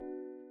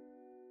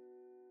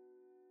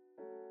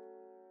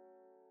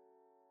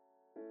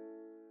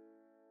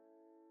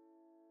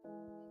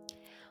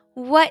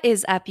What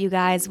is up, you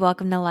guys?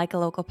 Welcome to Like a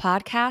Local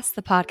Podcast,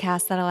 the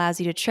podcast that allows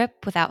you to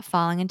trip without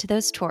falling into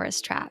those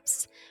tourist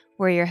traps.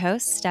 We're your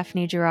hosts,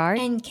 Stephanie Gerard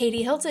and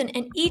Katie Hilton,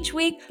 and each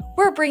week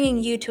we're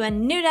bringing you to a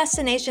new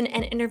destination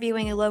and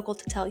interviewing a local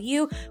to tell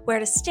you where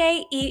to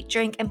stay, eat,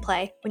 drink, and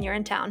play when you're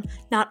in town.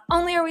 Not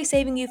only are we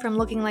saving you from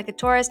looking like a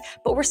tourist,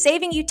 but we're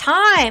saving you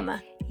time.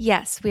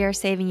 Yes, we are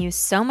saving you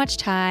so much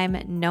time.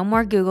 No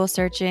more Google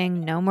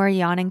searching, no more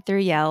yawning through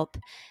Yelp.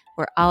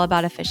 We're all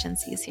about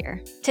efficiencies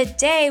here.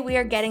 Today, we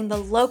are getting the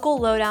local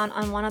lowdown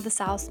on one of the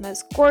South's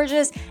most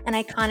gorgeous and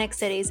iconic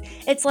cities.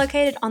 It's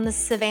located on the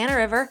Savannah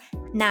River,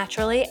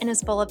 naturally, and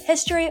is full of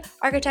history,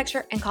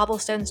 architecture, and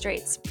cobblestone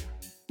streets.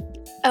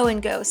 Oh,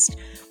 and Ghost.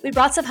 We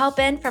brought some help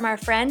in from our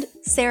friend,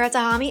 Sarah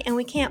Tahami, and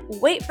we can't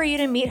wait for you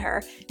to meet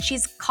her.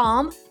 She's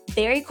calm,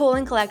 very cool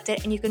and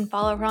collected, and you can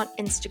follow her on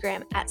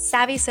Instagram at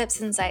Savvy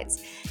Sips and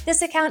Sights.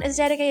 This account is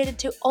dedicated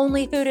to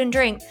only food and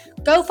drink.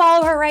 Go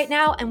follow her right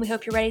now, and we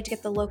hope you're ready to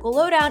get the local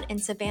lowdown in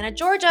Savannah,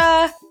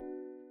 Georgia.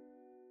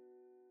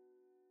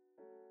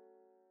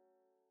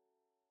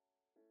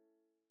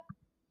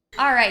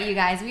 All right, you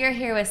guys, we are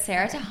here with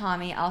Sarah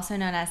Tahami, also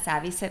known as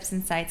Savvy Sips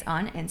and Sights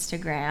on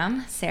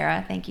Instagram.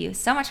 Sarah, thank you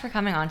so much for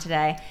coming on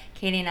today.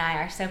 Katie and I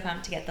are so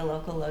pumped to get the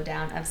local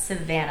lowdown of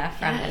Savannah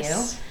from you.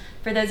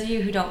 For those of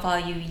you who don't follow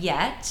you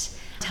yet,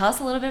 tell us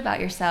a little bit about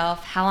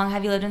yourself. How long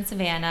have you lived in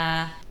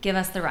Savannah? Give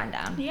us the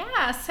rundown.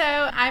 Yeah, so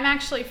I'm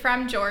actually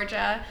from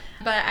Georgia,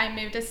 but I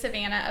moved to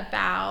Savannah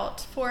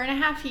about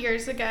 4.5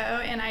 years ago,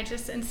 and I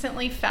just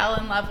instantly fell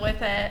in love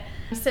with it.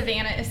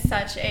 Savannah is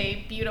such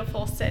a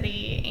beautiful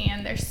city,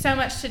 and there's so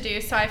much to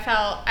do, so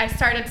I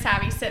started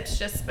Savvy Sips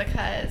just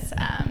because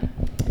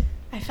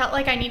I felt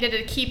like I needed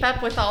to keep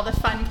up with all the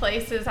fun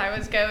places I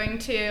was going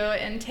to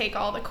and take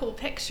all the cool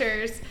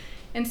pictures.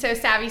 And so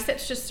Savvy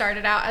Sips just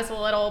started out as a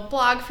little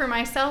blog for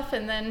myself,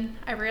 and then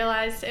I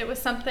realized it was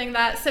something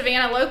that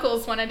Savannah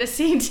locals wanted to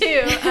see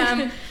too,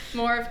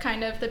 more of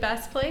kind of the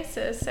best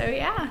places. So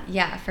yeah.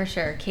 Yeah, for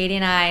sure. Katie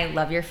and I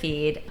love your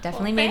feed.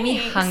 Definitely made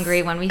me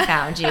hungry when we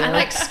found you. I'm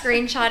like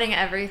screenshotting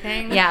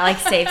everything. Yeah, like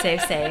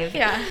save.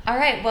 Yeah. All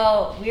right,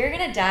 well, we're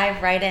going to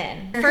dive right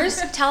in.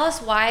 First, tell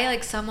us why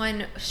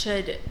someone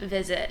should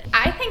visit.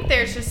 I think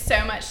there's just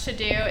so much to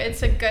do.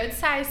 It's a good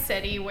sized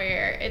city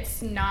where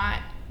it's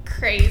not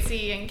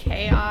crazy and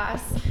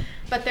chaos,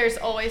 but there's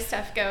always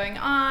stuff going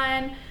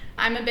on.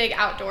 I'm a big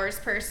outdoors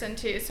person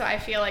too, so I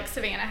feel like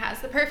Savannah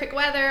has the perfect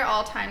weather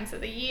all times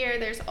of the year.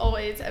 There's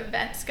always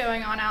events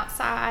going on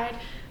outside.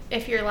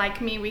 If you're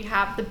like me, we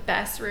have the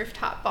best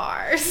rooftop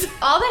bars.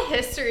 All the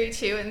history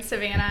too in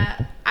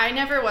Savannah. I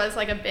never was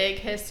like a big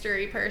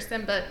history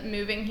person, but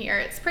moving here,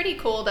 it's pretty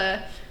cool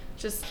to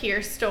just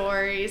hear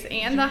stories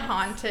and the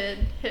haunted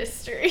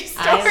history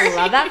stories. I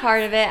love that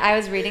part of it. I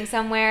was reading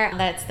somewhere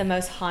that it's the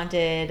most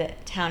haunted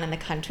town in the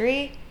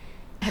country.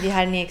 Have you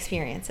had any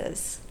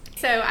experiences?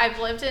 So I've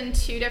lived in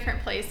 2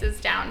 different places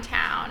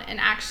downtown, and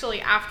actually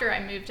after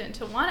I moved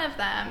into one of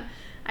them,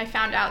 I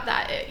found out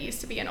that it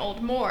used to be an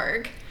old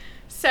morgue.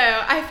 So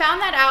I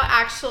found that out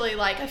actually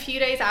like a few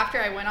days after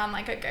I went on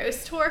like a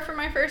ghost tour for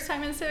my first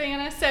time in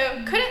Savannah.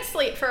 So couldn't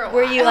sleep for a while.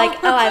 Were you like,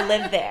 oh, I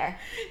live there?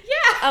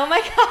 Yeah. Oh my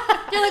God.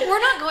 You're like, we're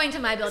not going to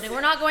my building. We're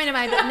not going to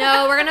my building.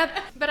 No, we're going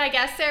to. But I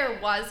guess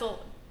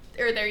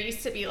there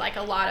used to be like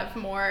a lot of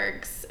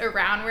morgues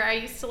around where I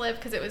used to live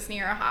because it was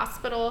near a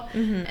hospital.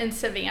 Mm-hmm. And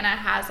Savannah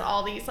has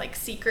all these like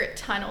secret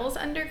tunnels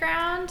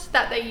underground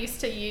that they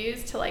used to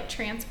use to like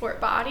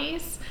transport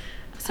bodies.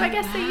 So I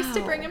guess they used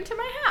to bring them to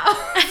my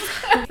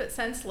house. But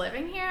since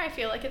living here, I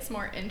feel like it's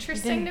more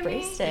interesting to me.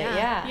 It,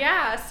 yeah.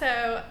 Yeah,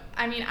 so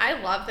I mean, I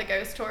love the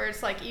ghost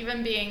tours. Like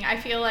I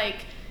feel like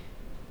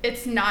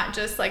it's not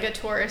just like a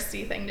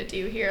touristy thing to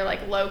do here.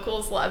 Like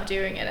locals love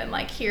doing it and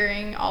like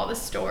hearing all the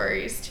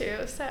stories too.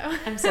 So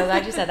I'm so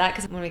glad you said that,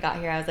 because when we got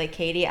here, I was like,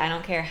 Katie, I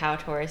don't care how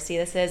touristy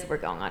this is. We're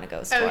going on a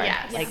ghost tour.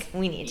 Yes. Like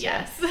we need to.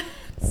 Yes.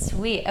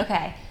 Sweet.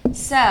 Okay.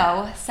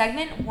 So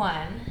segment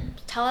 1.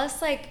 Tell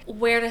us like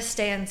where to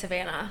stay in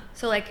Savannah.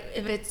 So like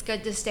if it's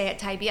good to stay at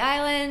Tybee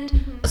Island.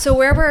 Mm-hmm. So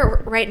where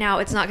we're right now,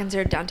 it's not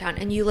considered downtown,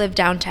 and you live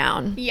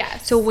downtown.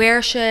 Yes. So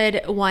where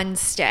should one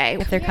stay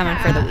if they're coming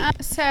for the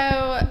week? So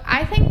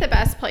I think the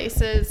best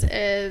places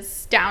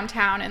is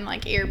downtown and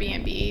like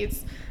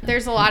Airbnbs.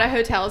 There's a lot of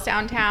hotels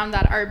downtown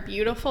that are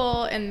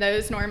beautiful, and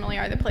those normally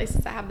are the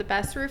places that have the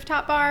best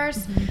rooftop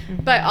bars.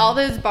 Mm-hmm. But all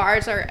those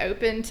bars are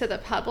open to the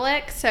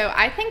public. So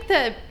I think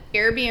the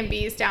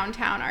Airbnbs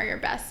downtown are your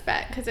best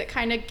bet, because it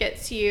kind of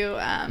gets you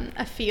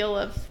a feel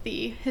of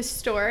the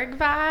historic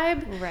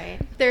vibe. Right.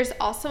 There's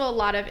also a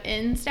lot of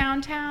inns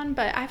downtown,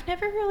 but I've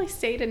never really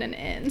stayed in an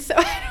inn, so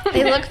I don't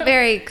They know.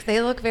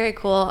 look very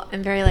cool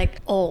and very like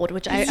old,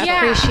 which I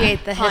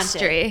appreciate the Haunted.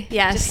 History.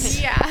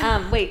 Yes.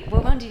 Yeah. Wait,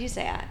 what one did you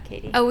stay at,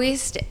 Katie? Oh,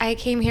 I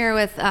came here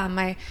with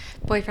my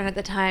boyfriend at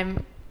the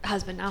time,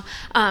 husband now.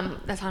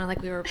 That sounded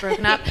like we were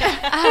broken up.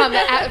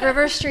 At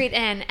River Street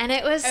Inn, and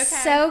it was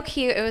so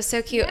cute. It was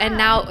so cute. Yeah. And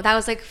now that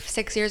was like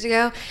 6 years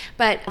ago,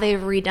 but they've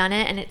redone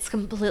it and it's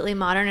completely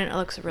modern and it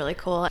looks really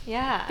cool.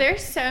 Yeah.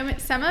 There's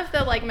some of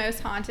the like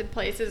most haunted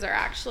places are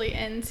actually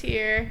inns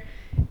here.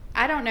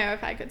 I don't know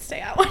if I could stay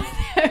at one of those.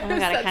 Oh my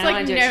God, I That's kinda wanna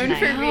like do it known tonight.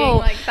 for No. being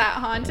like that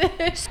haunted.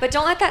 But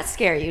don't let that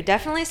scare you.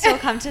 Definitely still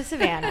come to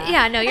Savannah.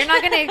 Yeah, no, you're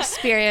not going to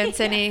experience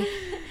any.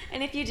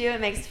 And if you do, it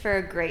makes for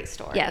a great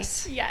story.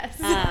 Yes. Yes.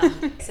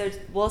 So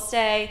we'll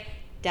stay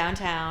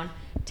downtown.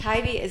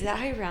 Tybee, is that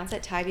how you pronounce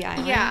it? Tybee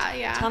Island? Yeah,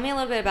 yeah. Tell me a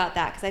little bit about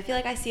that, because I feel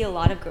like I see a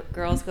lot of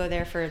girls go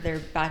there for their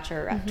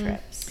bachelorette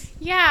trips.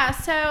 Yeah,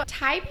 so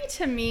Tybee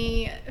to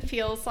me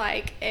feels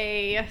like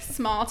a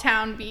small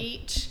town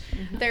beach.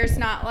 There's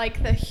not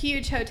like the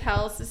huge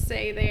hotels to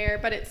stay there,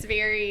 but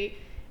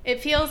it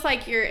feels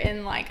like you're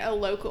in like a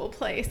local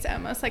place,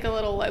 almost like a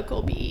little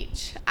local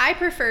beach. I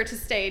prefer to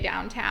stay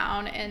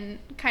downtown and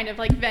kind of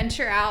like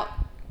venture out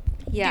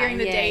during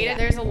the day. Yeah.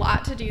 There's a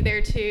lot to do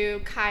there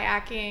too.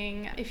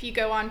 Kayaking. If you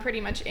go on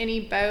pretty much any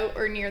boat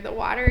or near the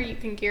water, you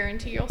can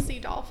guarantee you'll see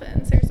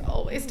dolphins. There's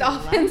always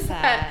dolphins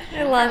that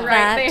I love are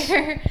right that.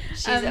 there.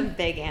 She's a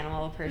big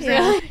animal person.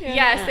 Really? Yeah.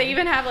 Yes, they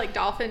even have like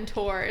dolphin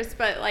tours,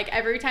 but like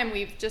every time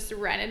we've just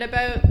rented a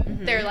boat,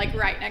 they're like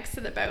right next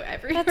to the boat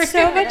everywhere. That's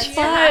so much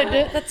Yeah.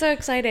 fun. That's so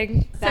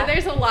exciting. So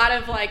there's a lot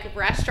of like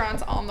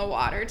restaurants on the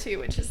water too,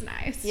 which is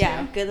nice.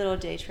 Yeah, too. good little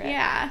day trip.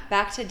 Yeah.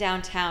 Back to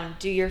downtown.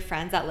 Do your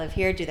friends that live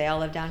here, do they all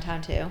live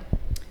downtown too?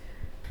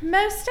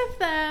 Most of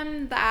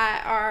them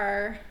that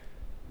are,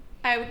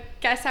 I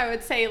guess I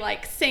would say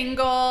like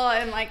single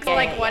and like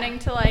Yeah. wanting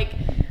to like,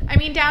 I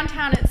mean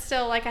downtown it's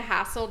still like a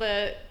hassle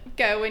to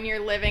go when you're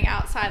living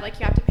outside, like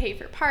you have to pay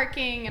for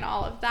parking and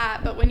all of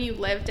that, but when you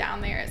live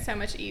down there it's so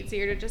much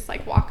easier to just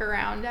like walk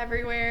around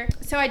everywhere.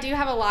 So I do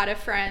have a lot of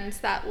friends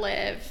that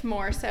live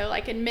more so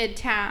like in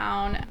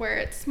Midtown where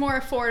it's more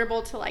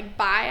affordable to like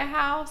buy a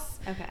house.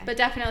 Okay. But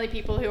definitely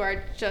people who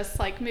are just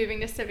like moving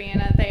to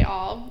Savannah, they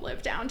all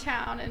live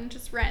downtown and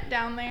just rent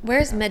down there.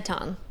 Where's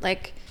Midtown?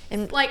 Like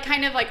in. Like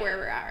kind of like where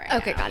we're at right now.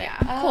 Okay, got it. Yeah.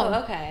 Oh, Cool.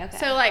 okay.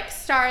 So like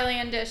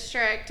Starland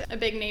District, a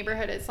big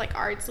neighborhood is like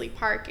Ardsley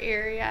Park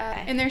area.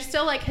 Okay. And there's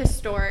still like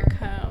historic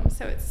homes,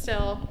 so it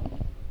still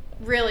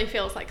really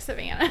feels like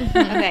Savannah.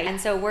 Okay, and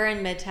so we're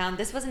in Midtown.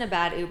 This wasn't a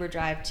bad Uber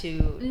drive to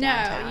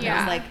downtown. It yeah.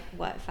 was like,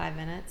 what, 5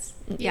 minutes?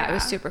 Yeah, it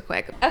was Yeah. super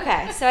quick.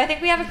 Okay, so I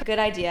think we have a good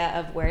idea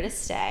of where to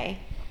stay.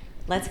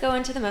 Let's go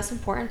into the most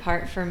important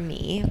part for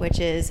me, which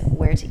is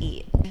where to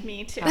eat.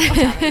 Me too.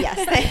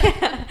 Yes.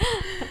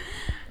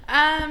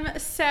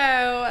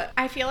 So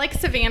I feel like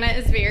Savannah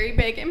is very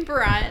big in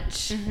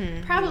brunch,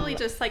 Mhm. probably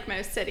just like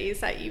most cities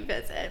that you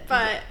visit,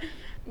 but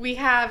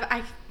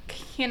I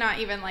cannot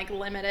even like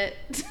limit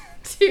it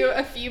to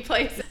a few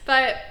places.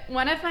 But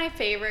one of my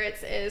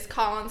favorites is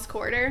Collins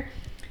Quarter.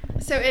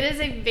 So it is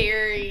a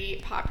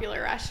very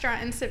popular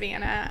restaurant in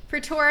Savannah for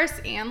tourists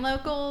and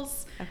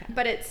locals, Okay.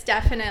 but it's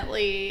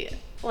definitely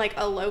like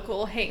a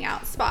local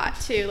hangout spot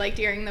too, like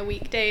during the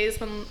weekdays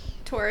when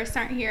tourists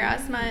aren't here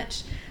as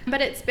much.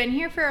 But it's been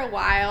here for a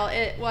while.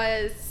 It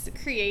was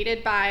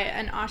created by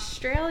an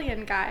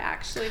Australian guy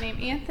actually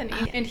named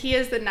Anthony, and he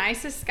is the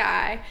nicest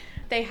guy.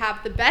 They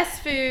have the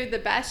best food, the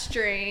best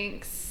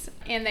drinks,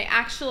 and they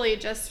actually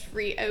just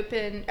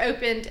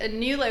opened a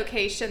new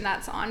location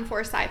that's on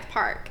Forsyth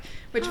Park,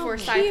 which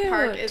Forsyth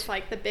Park cute. is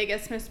like the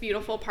biggest, most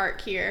beautiful park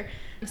here.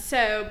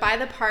 So by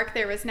the park,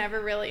 there was never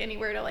really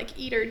anywhere to like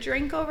eat or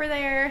drink over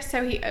there.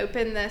 So he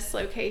opened this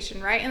location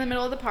right in the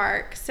middle of the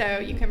park. So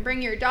you can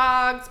bring your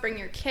dogs, bring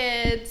your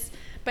kids,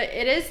 but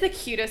it is the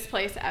cutest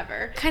place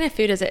ever. What kind of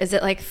food is it? Is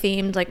it like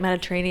themed like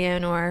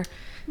Mediterranean or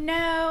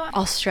No,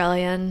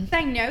 Australian?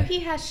 I know he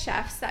has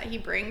chefs that he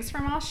brings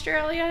from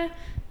Australia.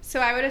 So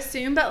I would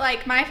assume, but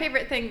like my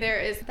favorite thing there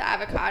is the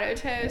avocado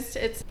toast.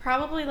 It's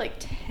probably like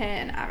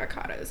 10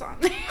 avocados on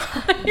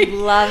there.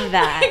 Love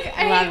that. Like,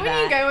 I Love hate when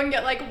that. you go and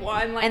get like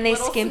one like And they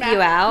little skimp smack-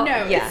 you out?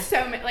 No, Yeah. it's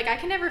so like I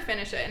can never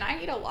finish it, and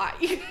I eat a lot.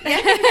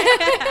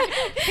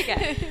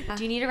 Okay.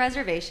 Do you need a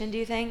reservation, do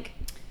you think?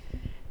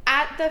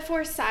 At the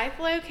Forsyth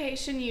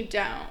location, you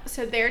don't.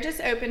 So they're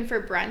just open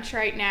for brunch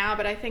right now,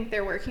 but I think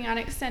they're working on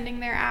extending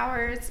their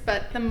hours.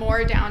 But the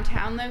more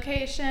downtown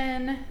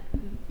location,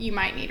 you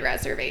might need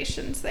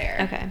reservations there.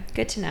 Okay,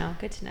 good to know.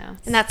 Good to know.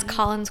 And that's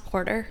Collins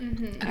Quarter.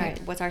 Mm-hmm. All right,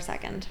 what's our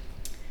second?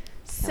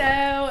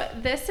 So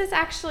this is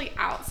actually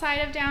outside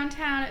of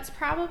downtown. It's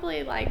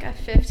probably like a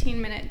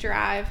 15-minute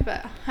drive,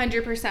 but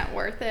 100%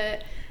 worth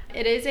it.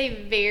 It is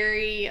a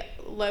very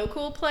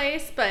local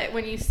place, but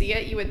when you see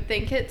it, you would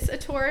think it's a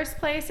tourist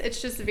place.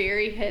 It's just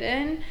very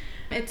hidden.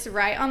 It's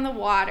right on the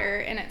water,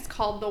 and it's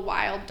called the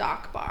Wild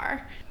Dock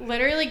Bar.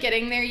 Literally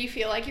getting there, you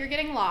feel like you're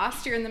getting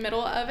lost. You're in the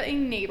middle of a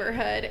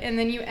neighborhood, and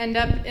then you end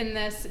up in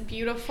this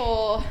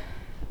beautiful,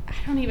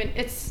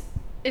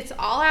 it's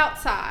all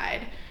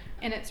outside,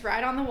 and it's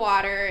right on the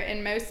water,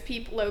 and most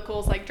people,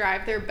 locals, like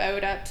drive their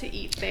boat up to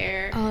eat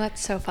there. Oh, that's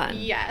so fun.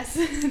 Yes.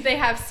 They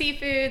have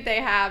seafood,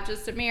 they have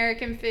just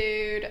American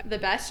food, the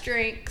best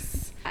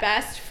drinks,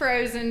 best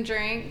frozen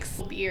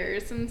drinks,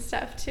 beers and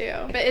stuff too.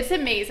 But it's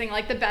amazing,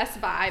 like the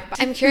best vibe.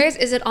 I'm curious,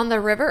 is it on the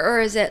river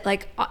or is it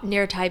like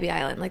near Tybee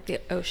Island, like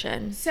the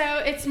ocean? So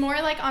it's more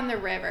like on the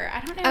river. I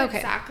don't know Okay.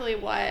 exactly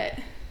what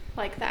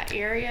like that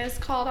area is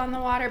called on the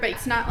water, but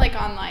it's not like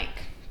on like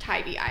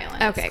Tybee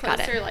Island. Okay, it's got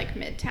it. closer, like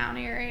Midtown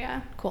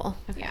area. Cool.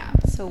 Yeah.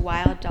 So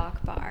Wild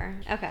Dock Bar.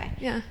 Okay.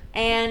 Yeah.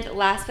 And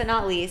last but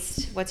not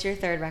least, what's your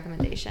third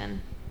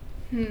recommendation?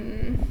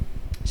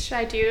 Should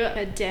I do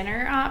a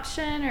dinner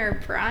option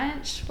or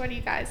brunch? What do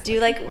you guys Do you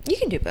like? You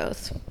can do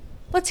both.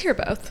 Let's hear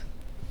both.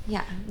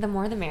 Yeah, the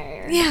more the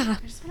merrier. Yeah.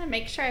 I just want to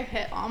make sure I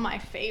hit all my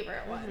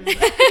favorite ones.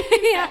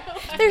 Yeah.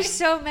 There's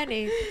so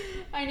many.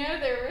 I know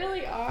there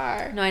really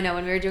are. No, I know.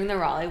 When we were doing the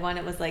Raleigh one,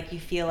 it was like you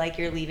feel like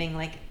you're leaving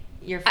like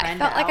your friend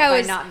felt out like I by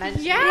was- not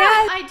mentioning. Yeah,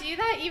 Yeah. I do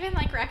that even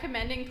like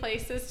recommending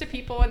places to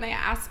people when they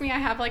ask me. I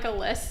have like a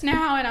list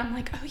now, and I'm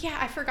like, oh yeah,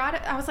 I forgot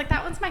it. I was like,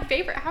 that one's my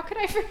favorite. How could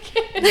I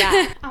forget?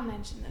 Yeah. I'll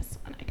mention this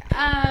one.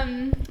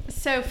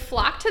 So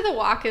Flock to the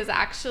Walk is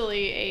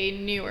actually a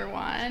newer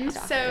one.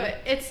 So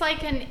it's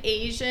like an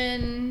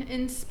Asian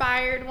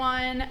inspired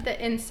one.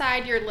 The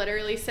inside, you're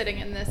literally sitting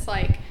in this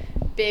like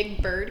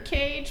big bird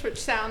cage, which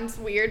sounds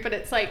weird, but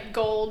it's like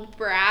gold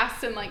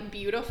brass and like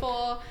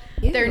beautiful.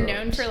 They're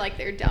known for like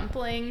their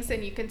dumplings,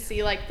 and you can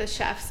see like the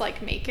chefs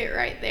like make it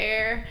right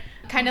there.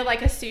 Kind of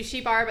like a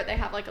sushi bar, but they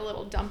have like a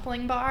little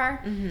dumpling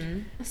bar.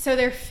 So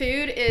their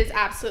food is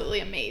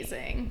absolutely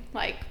amazing.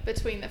 Like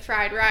between the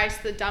fried rice,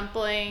 the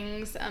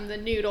dumplings, the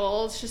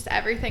noodles, just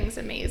everything's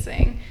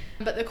amazing.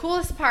 But the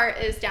coolest part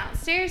is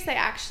downstairs they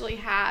actually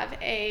have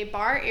a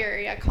bar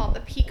area called the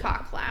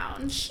Peacock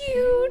Lounge.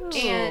 Cute.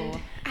 And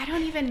I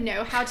don't even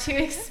know how to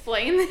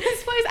explain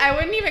this place. I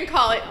wouldn't even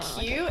call it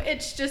cute.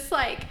 It's just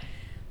like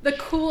the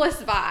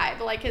coolest vibe.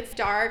 Like it's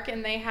dark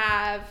and they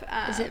have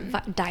Is it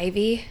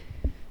divey?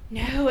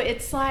 no,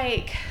 it's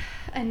like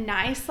a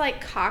nice like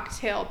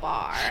cocktail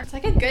bar. It's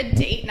like a good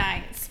date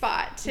night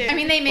spot too. I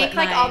mean, they make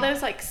Flip like all night.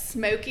 those like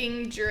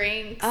smoking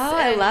drinks. Oh,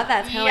 I and- love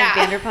that. It's kind of yeah.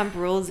 like Vanderpump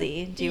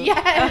Rulesy. Do you?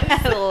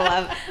 Yes.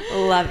 I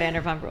love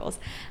Vanderpump Rules.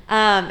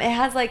 It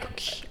has like,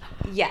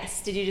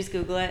 yes. Did you just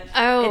Google it?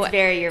 Oh. It's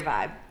very your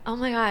vibe. Oh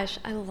my gosh,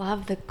 I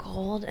love the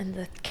gold and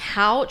the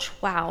couch.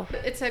 Wow.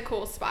 It's a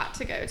cool spot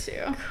to go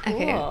to.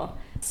 Okay. Cool.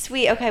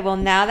 Sweet. Okay. Well,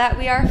 now that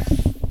we are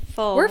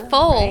full, We're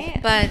full, right?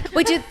 but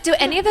wait, do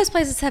any of those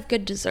places have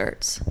good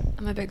desserts?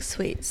 I'm a big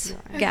sweets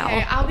gal.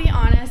 Okay, I'll be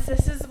honest.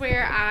 This is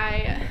where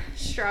I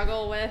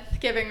struggle with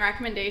giving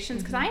recommendations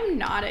because I'm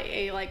not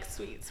a like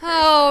sweets person.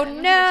 Oh, which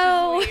is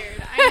no.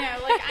 weird. I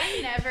know. Like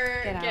I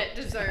never Get out. get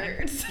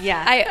desserts.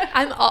 Yeah.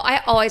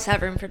 I always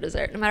have room for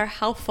dessert, no matter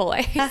how full I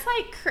am. Just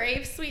like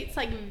crave sweets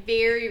like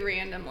very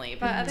randomly,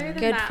 but other than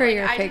Good that, for like,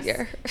 your I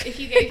figure. Just, if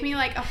you gave me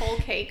like a whole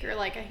cake or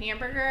like a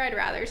hamburger, I'd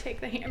rather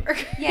take the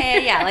hamburger.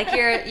 yeah. Like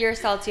you're a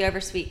salty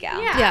over sweet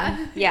gal.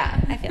 Yeah.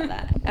 Yeah, I feel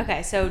that.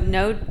 Okay, so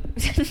no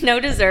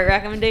dessert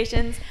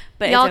recommendations,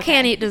 but Y'all it's okay.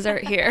 can't eat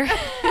dessert here.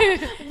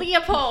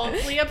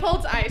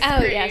 Leopold's ice Oh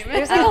cream. yes,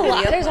 there's like a Oh,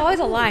 lot. yeah. There's always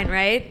a line,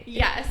 right?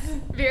 Yes,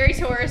 very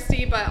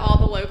touristy, but all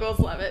the locals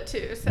love it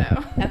too. So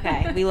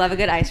Okay, we love a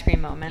good ice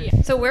cream moment.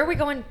 Yeah. So where are we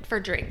going for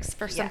drinks?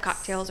 For some Yes.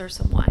 cocktails or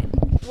some wine?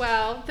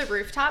 Well, the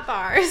rooftop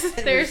bars.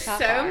 There's rooftop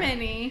so bar.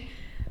 many.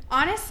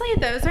 Honestly,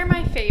 those are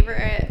my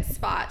favorite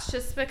spots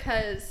just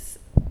because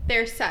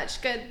they're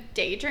such good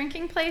day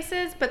drinking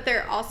places, but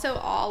they're also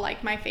all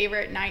like my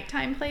favorite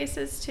nighttime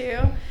places too.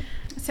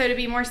 So to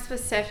be more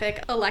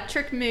specific,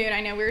 Electric Moon,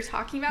 I know we were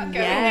talking about going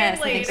Yes,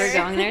 there I later. think we're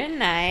going there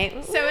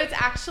tonight. So it's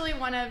actually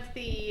one of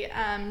the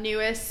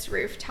newest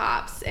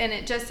rooftops, and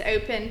it just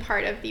opened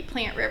part of the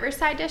Plant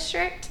Riverside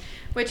District,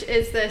 which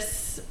is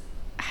this,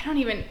 I don't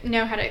even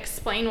know how to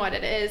explain what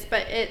it is,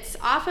 but it's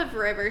off of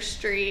River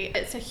Street.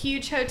 It's a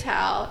huge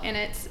hotel, and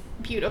it's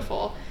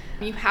beautiful.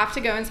 You have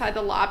to go inside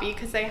the lobby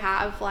because they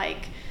have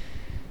like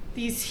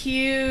these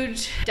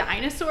huge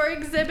dinosaur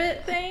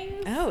exhibit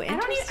things. Oh, I don't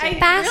interesting. really don't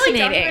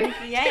Fascinating. even know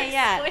how to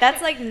Yeah. explain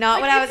That's it. like not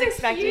what I was it's a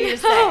expecting you to huge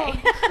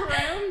say.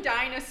 Chrome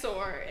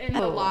dinosaur in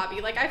the Oh. lobby.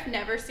 Like I've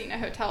never seen a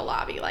hotel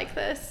lobby like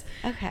this.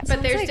 Okay.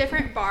 But there's like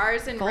different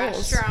bars and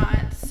goals.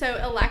 restaurants. So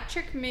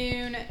Electric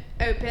Moon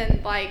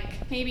opened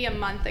like maybe a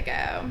month ago,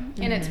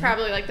 and it's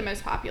probably like the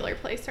most popular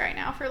place right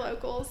now for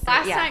locals.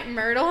 Last Yeah. night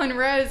Myrtle and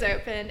Rose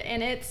opened,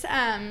 and it's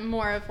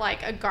more of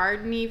like a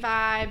gardeny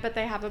vibe, but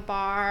they have a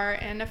bar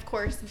and of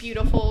course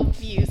beautiful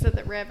views of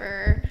the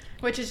river,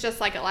 which is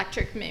just like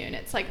Electric Moon.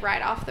 It's like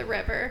right off the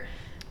river.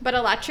 But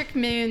Electric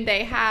Moon,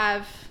 they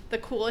have the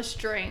coolest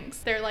drinks.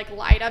 They're like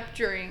light up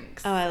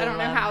drinks. Oh, I don't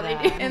know love how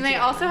that. they do. And they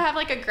Yeah. also have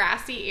like a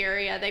grassy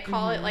area. They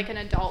call it like an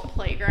adult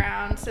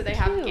playground. So they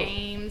have Cute.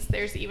 games.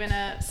 There's even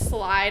a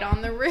slide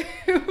on the roof.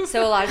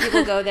 So a lot of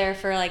people go there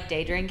for like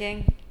day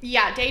drinking.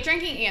 Yeah, day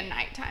drinking and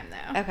nighttime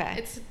though.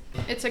 Okay.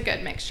 It's a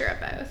good mixture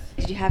of both.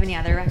 Did you have any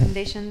other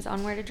recommendations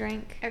on where to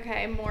drink?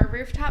 Okay, more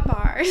rooftop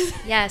bars.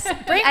 Yes. I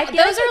feel those like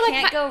are you like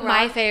can't go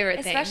my wrong, favorite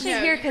things. especially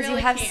No, here you because you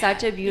really have can't.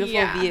 such a beautiful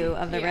Yeah, view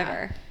of the yeah.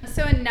 river.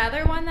 So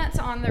another one that's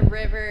on the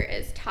river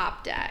is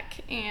Top Deck,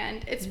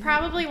 and it's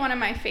probably one of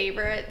my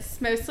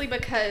favorites, mostly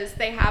because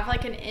they have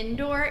like an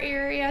indoor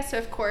area. So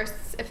of course,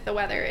 if the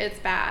weather is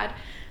bad,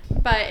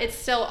 but it's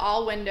still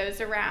all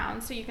windows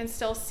around, so you can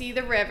still see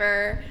the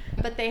river.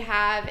 But they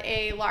have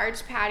a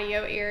large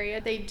patio area.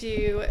 They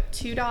do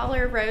 $2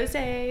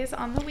 rosés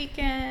on the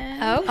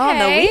weekend. Okay. On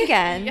the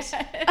weekend? Yes.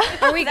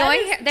 Are we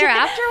going there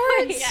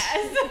afterwards?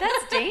 Yes.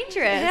 That's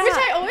dangerous. Yeah. Which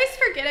I always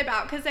forget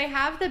about because they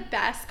have the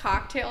best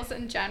cocktails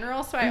in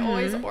general. So I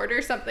always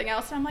order something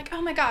else. And I'm like,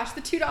 oh my gosh,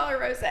 the $2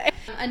 rosé.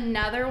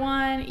 Another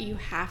one you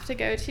have to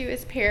go to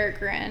is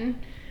Peregrine.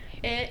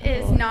 It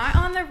is not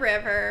on the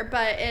river,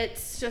 but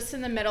it's just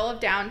in the middle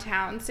of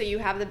downtown, so you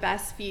have the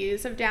best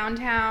views of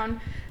downtown.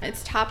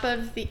 It's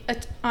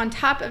on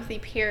top of the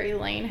Perry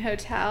Lane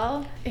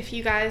Hotel. If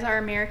you guys are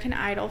American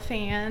Idol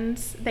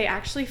fans, they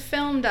actually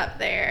filmed up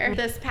there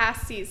this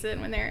past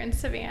season when they were in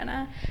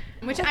Savannah.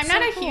 Which I'm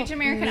not a huge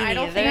American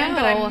Idol fan,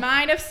 but I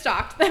might have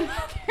stalked them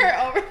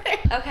over there.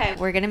 Okay,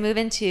 we're going to move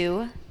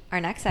into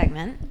our next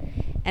segment.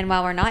 And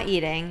while we're not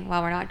eating,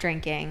 while we're not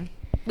drinking,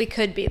 We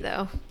could be,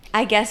 though.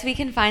 I guess we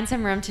can find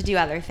some room to do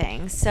other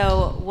things.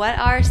 So what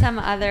are some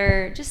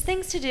other just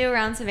things to do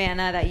around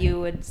Savannah that you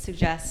would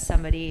suggest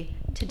somebody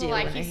to do?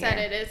 Well, like you said,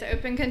 it is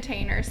open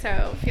container,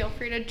 so feel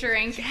free to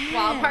drink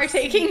while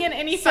partaking in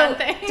any So fun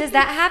thing. does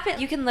that happen?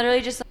 You can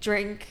literally just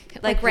drink,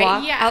 like right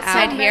walk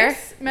outside out here?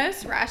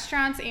 Most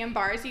restaurants and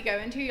bars you go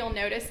into, you'll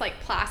notice like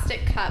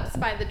plastic cups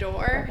by the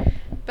door,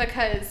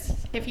 because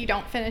if you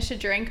don't finish a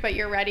drink but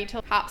you're ready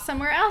to hop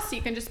somewhere else,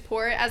 you can just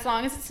pour it. As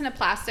long as it's in a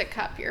plastic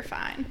cup, you're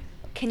fine.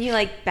 Can you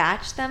like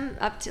batch them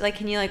up to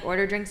can you like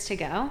order drinks to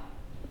go?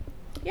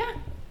 Yeah.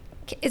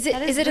 Is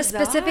That is it a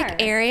specific bizarre.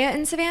 area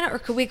in Savannah, or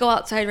could we go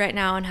outside right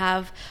now and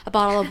have a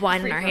bottle of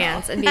wine in our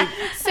hands and be?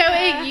 So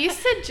it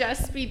used to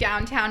just be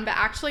downtown, but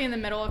actually in the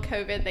middle of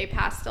COVID, they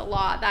passed a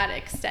law that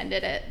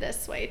extended it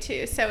this way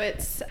too. So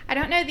I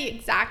don't know the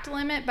exact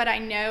limit, but I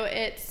know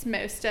it's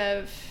most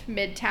of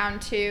Midtown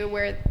too,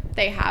 where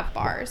they have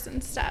bars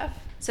and stuff.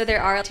 So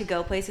there are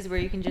to-go places where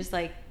you can just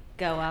like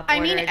go up,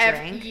 order a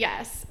drink.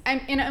 Yes.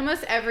 In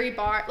almost every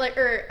bar,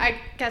 or I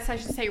guess I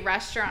should say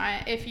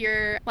restaurant, if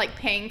you're like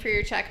paying for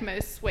your check,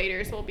 most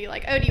waiters will be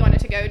like, oh, do you want a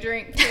to-go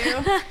drink too?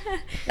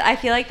 I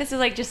feel like this is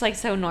like just like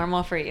so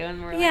normal for you,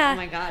 and we're like, Yeah. oh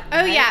my god.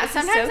 Oh what? yeah, This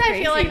is sometimes so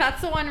I feel like crazy.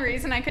 that's the one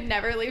reason I could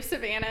never leave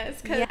Savannah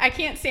is because Yeah. I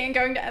can't stand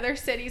going to other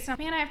cities. So,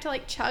 man, I have to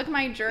like chug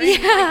my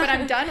drink, but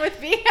I'm done with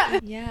being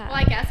at the- Yeah. Well,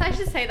 I guess I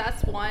should say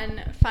that's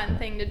one fun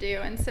thing to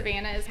do in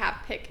Savannah is have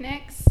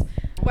picnics.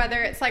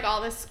 Whether it's like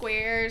all the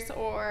squares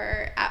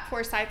or at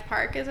Forsyth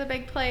Park is a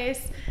big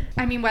place.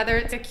 I mean, whether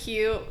it's a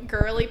cute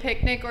girly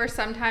picnic or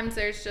sometimes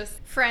there's just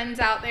friends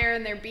out there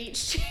in their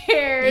beach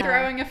chairs Yeah.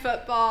 throwing a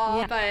football.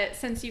 Yeah. But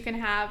since you can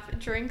have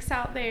drinks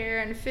out there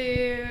and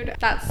food,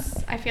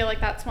 I feel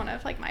like that's one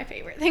of like my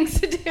favorite things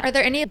to do. Are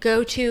there any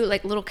go-to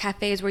like little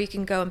cafes where you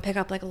can go and pick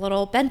up like a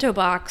little bento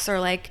box or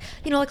like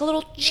like a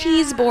little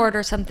cheese board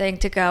or something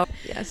to go?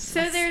 Yes.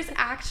 So there's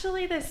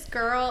actually this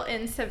girl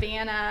in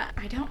Savannah,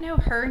 I don't know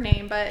her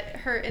name, but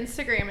her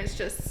Instagram is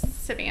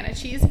just Savannah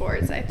Cheese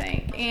Boards, I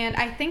think. And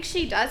I think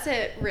she does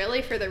it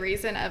really for the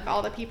reason of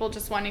all the people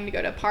just wanting to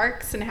go to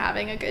parks and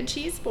having a good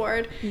cheese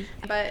board.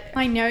 But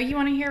I know you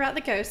want to hear about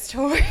the ghost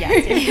tour.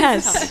 Yes.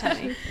 Yes. Tell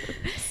me.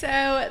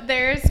 So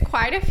there's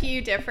quite a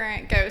few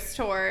different ghost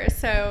tours.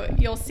 So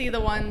you'll see the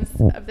ones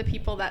of the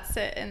people that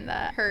sit in the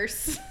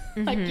hearse,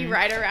 like you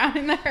ride around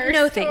in the hearse.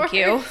 No, thank tour.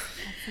 you.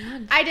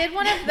 I did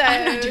one of those.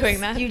 I'm not doing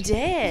that. You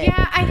did.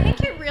 Yeah, I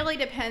think it really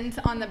depends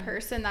on the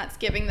person that's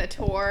giving the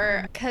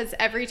tour because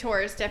every tour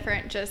is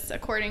different just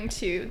according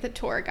to the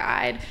tour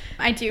guide.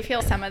 I do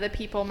feel some of the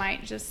people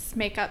might just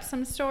make up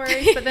some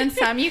stories, but then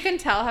some you can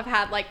tell have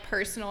had like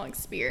personal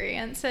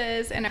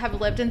experiences and have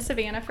lived in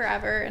Savannah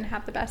forever and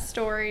have the best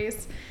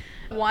stories.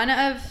 One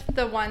of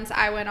the ones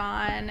I went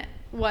on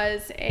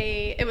was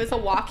a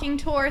walking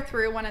tour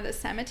through one of the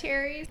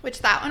cemeteries, which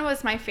that one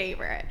was my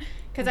favorite.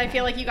 Because I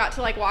feel like you got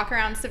to like walk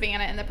around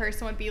Savannah and the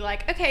person would be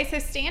like, okay, so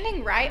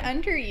standing right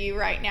under you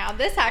right now,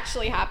 this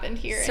actually happened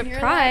here. And you're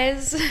like,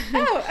 Surprise.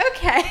 oh,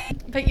 okay.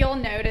 But you'll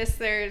notice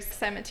there's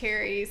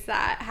cemeteries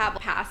that have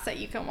paths that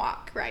you can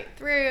walk right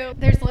through.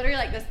 There's literally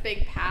like this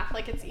big path.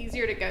 Like it's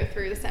easier to go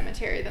through the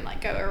cemetery than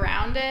like go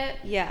around it.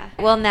 Yeah.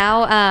 Well,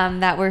 now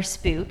that we're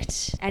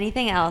spooked,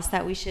 anything else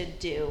that we should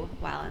do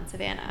while in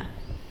Savannah?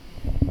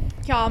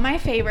 Y'all, my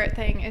favorite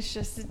thing is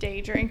just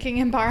day drinking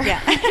and bar Yeah.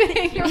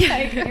 hopping.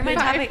 Like, You're my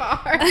by topic.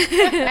 far.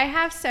 I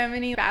have so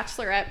many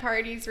bachelorette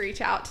parties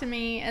reach out to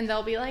me and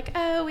they'll be like,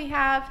 oh, we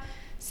have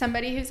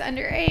somebody who's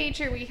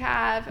underage or we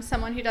have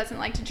someone who doesn't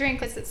like to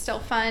drink. Is it still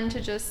fun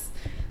to just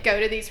go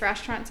to these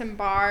restaurants and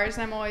bars?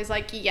 And I'm always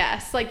like,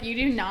 yes, like you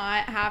do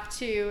not have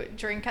to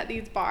drink at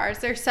these bars.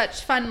 They're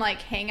such fun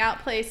like hangout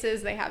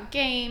places. They have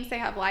games, they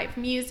have live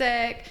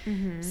music.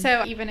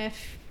 So even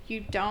if you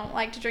don't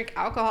like to drink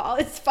alcohol,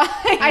 it's fine.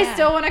 I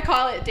still want to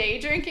call it day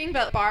drinking,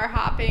 but bar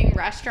hopping,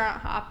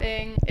 restaurant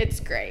hopping, it's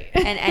great.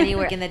 And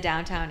anywhere in the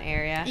downtown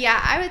area?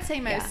 Yeah, I would say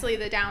mostly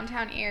the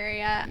downtown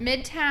area.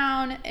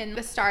 Midtown and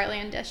the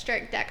Starland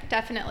District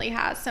definitely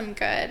has some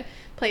good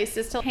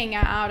places to hang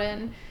out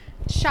and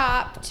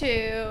shop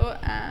too.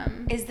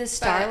 Is the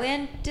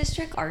Starland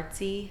District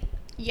artsy?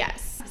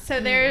 Yes.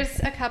 So there's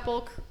a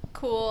couple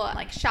cool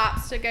like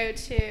shops to go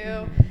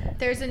to.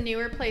 There's a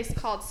newer place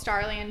called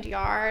Starland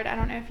Yard. I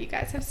don't know if you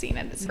guys have seen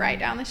it. It's right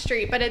down the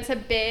street, but it's a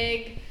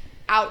big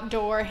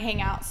outdoor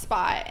hangout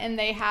spot, and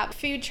they have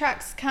food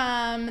trucks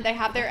come. They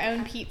have their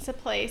own pizza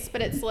place,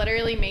 but it's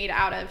literally made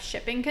out of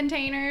shipping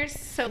containers.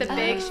 So the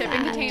big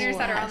shipping containers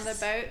that are on the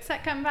boats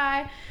that come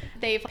by,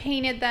 they've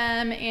painted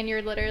them, and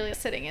you're literally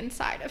sitting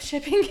inside of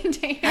shipping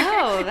containers.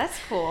 Oh, that's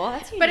cool.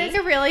 That's unique. But it's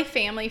a really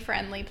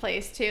family-friendly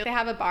place, too. They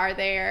have a bar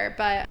there,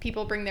 but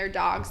people bring their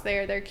dogs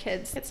there, their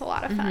kids. It's a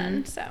lot of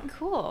fun, so.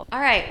 Cool. All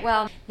right,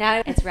 well,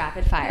 now it's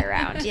rapid fire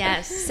round.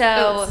 Yes.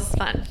 So this is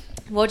fun.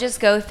 we'll just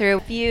go through a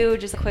few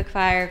just quick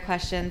fire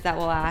questions that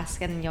we'll ask,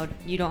 and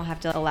you don't have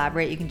to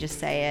elaborate. You can just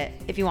say it.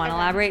 If you want to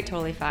elaborate,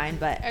 totally fine,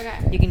 but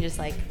you can just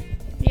like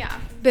Yeah.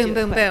 Boom,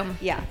 boom, boom.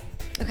 Yeah.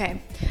 Okay.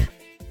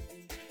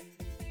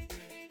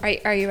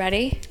 Are you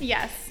ready?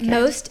 Yes.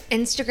 Most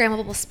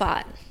Instagrammable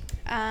spot.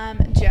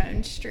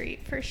 Jones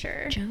Street, for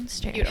sure. Jones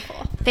Street.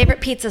 Beautiful. Favorite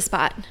pizza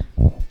spot.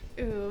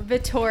 Ooh,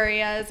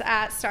 Vittoria's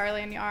at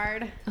Starland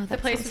Yard. Oh, The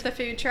that place sounds with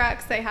the food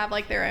trucks. They have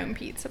like their own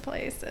pizza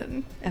place,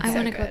 and That's I so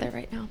want to go good. there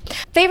right now.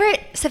 Favorite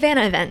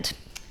Savannah event.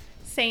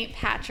 St.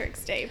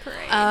 Patrick's Day Parade.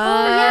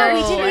 Oh, yeah, we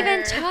Oh. didn't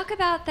even Sure. talk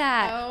about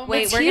that. Oh,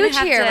 Wait, it's we're huge gonna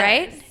have here, to,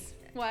 right?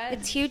 What?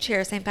 It's huge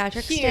here, St.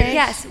 Patrick's Huge. Day.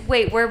 Yes.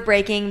 Wait, we're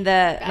breaking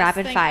the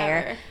rapid thing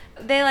fire.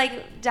 They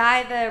like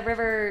dye the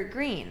river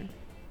green.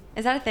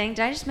 Is that a thing?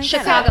 Did I just make that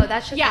Chicago. up?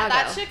 That's Chicago. Yeah,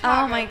 that's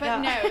Chicago. Oh my but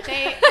God. no,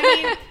 I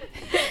mean,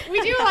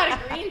 we do a lot of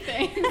green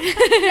things.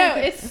 No,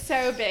 it's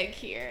so big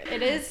here.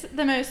 It is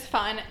the most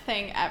fun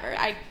thing ever.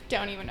 I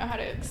don't even know how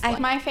to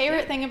explain. My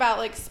favorite thing about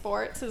like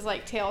sports is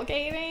like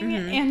tailgating,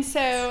 and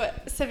so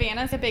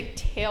Savannah's a big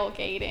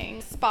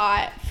tailgating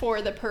spot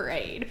for the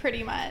parade,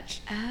 pretty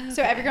much.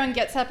 So everyone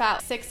gets up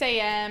at 6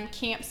 a.m.,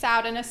 camps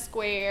out in a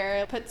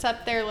square, puts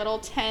up their little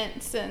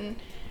tents and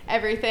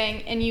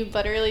everything, and you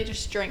literally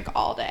just drink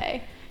all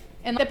day.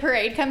 And the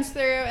parade comes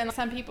through, and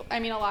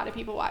a lot of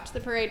people watch the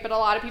parade, but a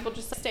lot of people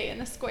just stay in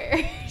the square.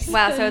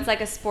 Wow, so it's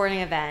like a sporting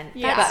event,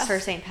 Yeah. but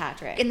for St.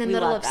 Patrick. in the We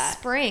middle love of that.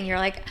 spring. You're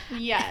like,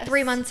 Yes.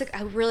 3 months ago,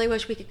 I really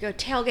wish we could go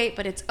tailgate,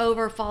 but it's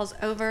over, fall's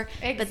over.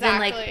 But then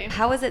like, Exactly.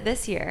 How was it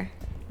this year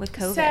with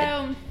COVID?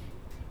 So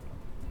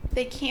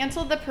they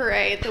canceled the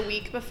parade the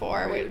week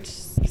before, which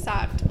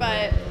sucked,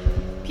 but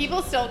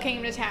people still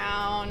came to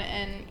town,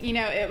 and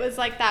it was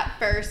like that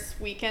first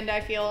weekend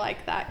I feel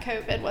like that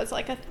COVID was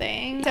like a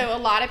thing. So a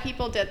lot of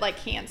people did like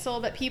cancel,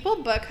 but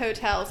people book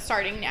hotels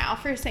starting now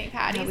for St.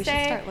 Patty's Yeah, we Day.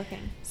 should start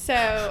looking.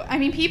 So, I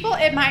mean,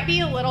 it might be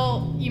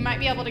you might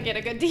be able to get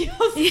a good deal.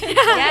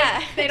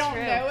 Yeah, They don't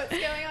true. know what's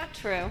going on.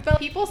 True. But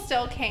people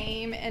still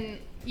came, and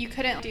you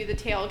couldn't do the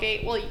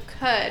tailgate. Well, you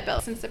could,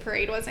 but since the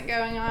parade wasn't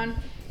going on,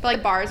 but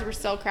like bars were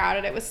still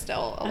crowded, it was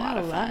still a lot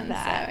of love fun.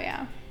 that. So,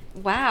 yeah.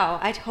 Wow,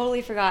 I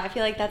totally forgot. I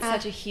feel like that's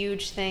such a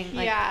huge thing.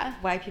 Like, Yeah.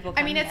 why people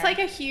come I mean, it's here. like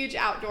a huge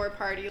outdoor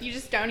party. You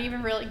just don't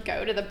even really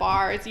go to the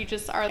bars. You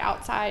just are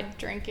outside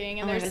drinking,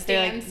 and Oh my there's gosh, they're,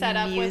 like, stands set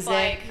up with music.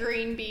 like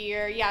green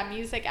beer. Yeah,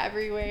 music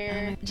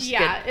everywhere. Just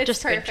Yeah, good- it's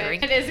just good perfect.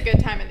 drink. It is a good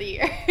time of the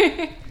year.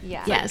 Yeah.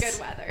 It's Yes.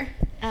 Good weather.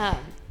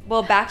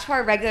 Well, back to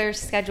our regular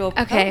schedule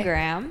okay.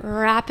 program.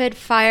 Rapid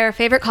fire.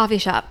 Favorite coffee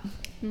shop.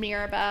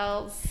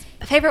 Mirabelle's,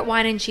 Favorite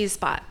wine and cheese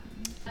spot.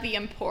 the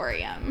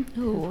Emporium.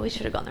 Ooh, we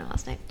should have gone there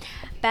last night.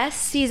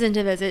 Best season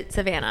to visit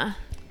Savannah.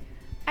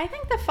 I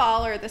think the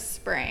fall or the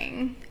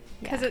spring,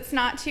 because it's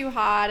not too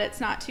hot,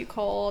 it's not too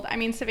cold. I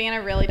mean,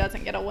 Savannah really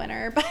doesn't get a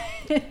winter, but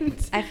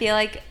I feel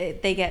like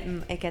it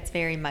gets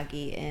very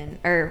muggy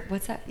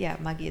what's that? Yeah,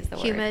 muggy is the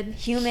Humid. word.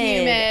 humid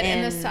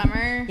in the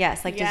summer.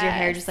 Yes, like does your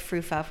hair Yes. just like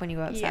frou-fuff when you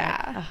go outside?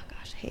 Yeah. Oh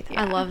gosh, I hate that.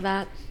 Yeah. I love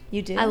that.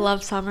 You do? I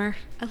love summer.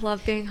 I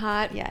love being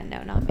hot. Yeah,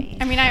 no, not me.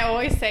 I mean, I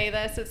always say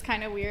this, it's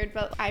kind of weird,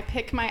 but I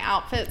pick my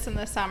outfits in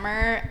the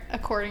summer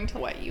according to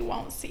what you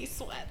won't see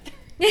sweat.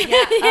 Yeah,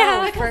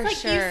 Yeah, oh, for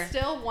Because, sure. you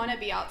still want to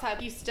be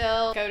outside. You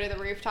still go to the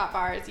rooftop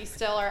bars. You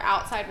still are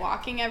outside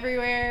walking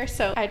everywhere.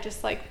 So I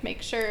just like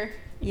make sure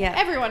Yeah.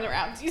 everyone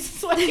around you's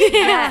sweating.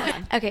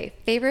 Yeah. Okay,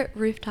 favorite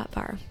rooftop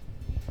bar.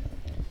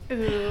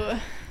 Ooh.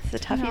 It's a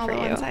toughie All for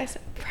the you. ones I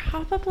said.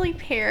 Probably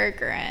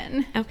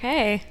Peregrine.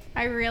 Okay.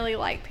 I really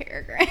like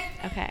Peregrine.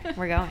 Okay,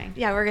 we're going.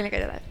 Yeah, we're gonna go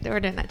to that. We're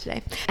doing that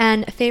today.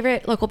 And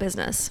favorite local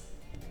business.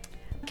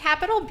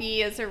 Capital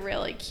B is a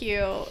really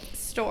cute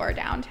store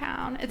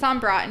downtown. It's on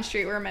Broughton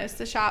Street where most of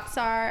the shops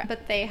are,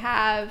 but they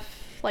have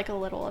like a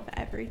little of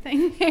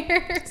everything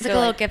there. It's like a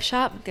little gift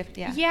shop. Gift,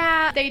 yeah.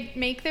 Yeah, they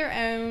make their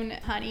own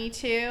honey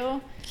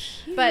too,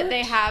 but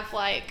they have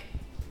like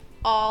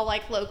all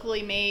like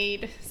locally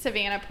made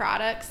Savannah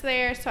products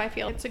there, so I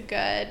feel it's a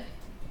good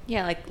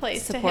Yeah, like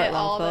place to support hit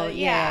all local. the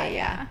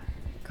yeah.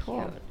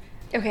 Cool.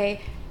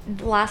 Okay,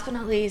 last but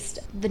not least,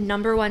 the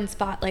number one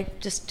spot, like,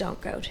 just don't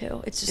go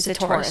to. It's just It's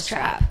a tourist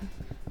trap.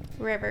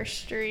 River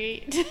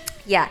Street.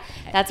 Yeah,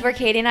 that's where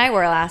Katie and I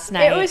were last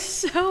night. It was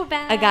so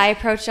bad. A guy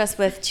approached us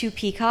with 2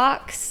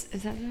 peacocks.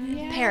 Is that right?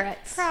 Yeah,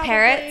 Parrots. probably.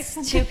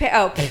 Parrots? You can't,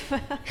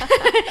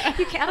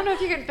 I don't know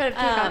if you can put a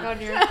peacock on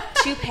your...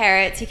 2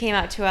 parrots. He came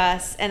out to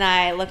us, and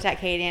I looked at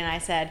Katie and I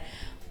said,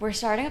 we're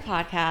starting a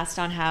podcast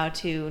on how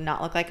to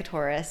not look like a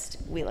tourist.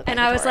 We look like And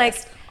a I was like,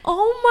 tourist.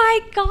 oh my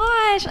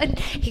gosh. And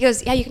he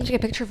goes, yeah, you can take a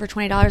picture for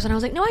 $20. And I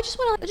was like, no, I just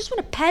want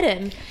to pet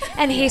him.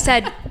 And he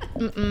said,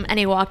 mm-mm, and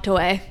he walked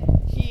away.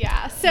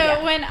 Yeah. So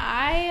Yeah. when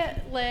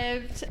I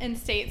lived in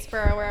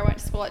Statesboro, where I went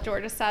to school at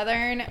Georgia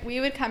Southern, we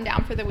would come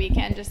down for the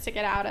weekend just to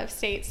get out of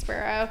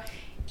Statesboro,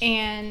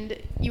 and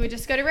you would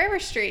just go to River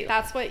Street.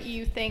 That's what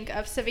you think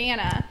of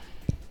Savannah.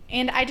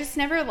 And I just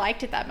never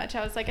liked it that much.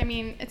 I was like, I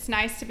mean, it's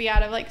nice to be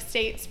out of like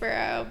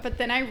Statesboro, but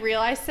then I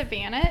realized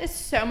Savannah is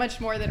so much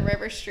more than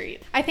River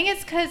Street. I think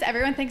it's because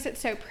everyone thinks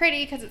it's so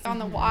pretty because it's on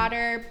the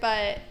water,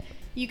 but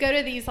you go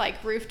to these like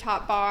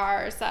rooftop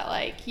bars that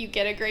like you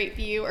get a great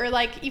view, or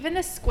like even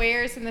the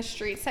squares and the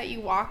streets that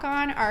you walk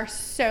on are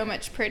so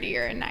much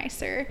prettier and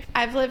nicer.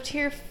 I've lived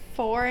here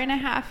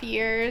 4.5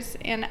 years,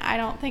 and I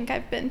don't think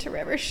I've been to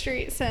River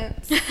Street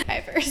since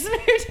I first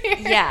moved here.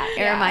 Yeah,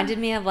 it reminded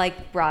me of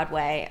like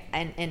Broadway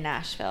in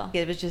Nashville.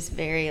 It was just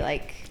very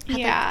like,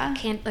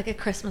 Had like a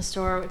Christmas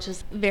store, which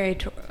is very,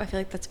 I feel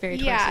like that's very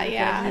touristy. Yeah, I feel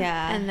yeah. like.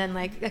 Yeah. And then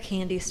like a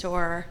candy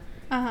store,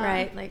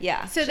 right? Like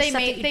Yeah. So just they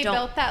stuff that you don't-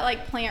 built that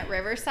like Plant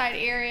Riverside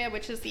area,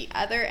 which is the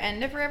other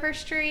end of River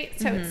Street.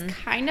 So it's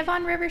kind of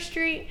on River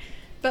Street,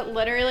 but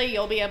literally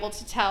you'll be able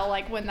to tell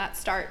like when that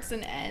starts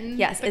and ends.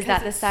 yes, is because that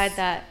the it's- side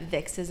that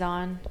Vix is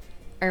on?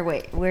 Or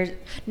wait, where's,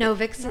 No,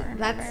 Vix, don't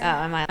that's,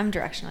 remember. I'm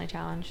directionally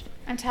challenged.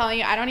 I'm telling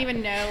you, I don't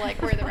even know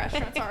like where the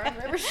restaurants are on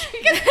River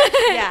Street.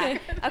 Yeah.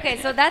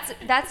 Okay, so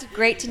that's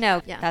great to know.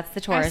 Yeah. That's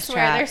the I tourist swear,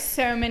 trap. there's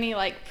so many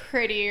like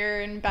prettier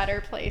and better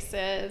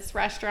places,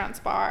 restaurants,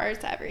 bars,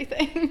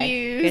 everything.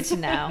 Good to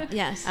know.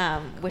 Yes.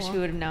 Wish Cool. we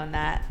would have known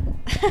that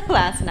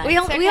last night. we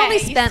It's only okay, you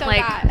spent still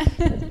like,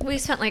 got- we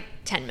spent like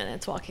 10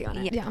 minutes walking on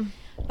it. Yeah.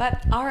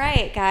 But all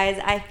right, guys,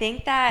 I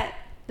think that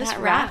This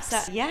wraps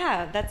wraps. up.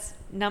 Yeah, that's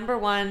number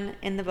 1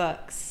 in the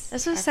books.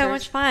 This was Our so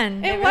much first-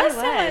 fun. It was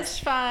so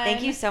much fun.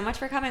 Thank you so much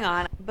for coming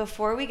on.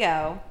 Before we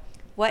go,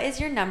 what is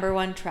your number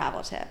 1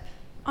 travel tip?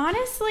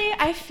 Honestly,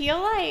 I feel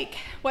like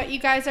what you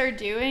guys are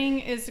doing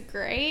is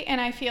great,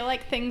 and I feel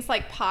like things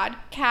like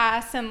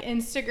podcasts and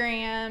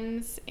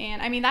Instagrams,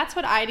 and I mean that's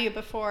what I do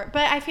before,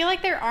 but I feel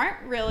like there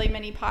aren't really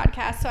many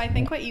podcasts, so I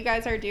think what you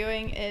guys are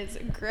doing is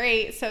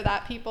great, so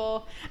that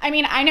people, I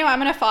mean, I know I'm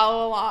gonna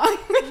follow along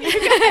with you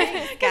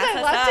guys because Gas I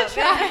us love up. to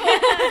travel,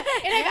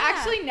 and I've Yeah.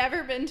 actually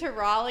never been to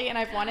Raleigh, and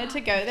I've wanted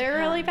to go there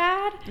really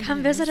bad.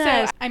 Come visit So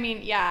us. I mean,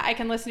 yeah, I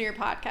can listen to your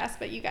podcast,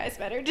 but you guys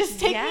better just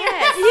take me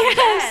Yes. out.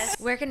 Yes.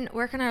 Where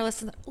can our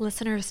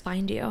listeners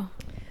find you?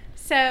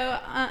 So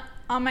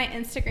on my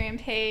Instagram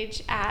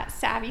page at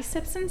Savvy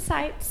Sips and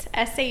Sights,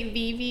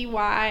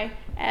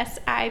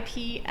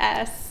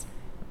 SAVVYSIPS,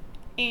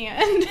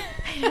 and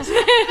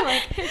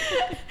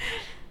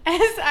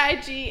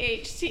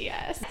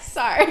SIGHTS.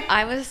 Sorry.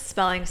 I was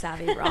spelling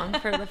savvy wrong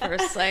for the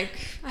first, I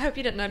hope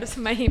you didn't notice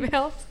in my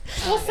emails.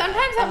 Well,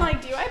 sometimes I'm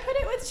like, do I put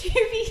it with 2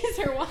 V's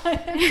or what?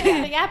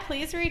 But yeah,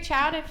 please reach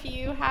out if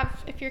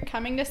you're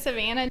coming to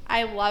Savannah.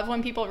 I love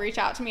when people reach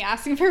out to me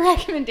asking for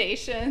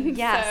recommendations.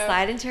 Yeah, so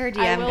slide into her DM,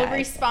 I will guys.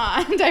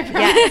 respond, I promise.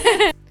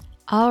 Yes.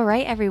 All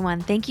right, everyone.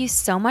 Thank you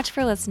so much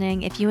for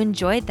listening. If you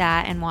enjoyed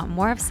that and want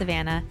more of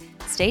Savannah,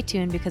 stay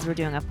tuned because we're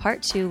doing a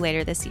part 2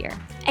 later this year.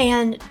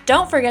 And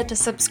don't forget to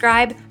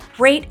subscribe,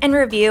 rate, and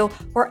review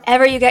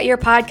wherever you get your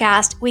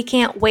podcast. We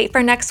can't wait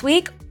for next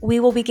week. We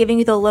will be giving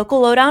you the local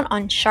lowdown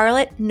on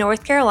Charlotte,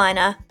 North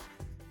Carolina.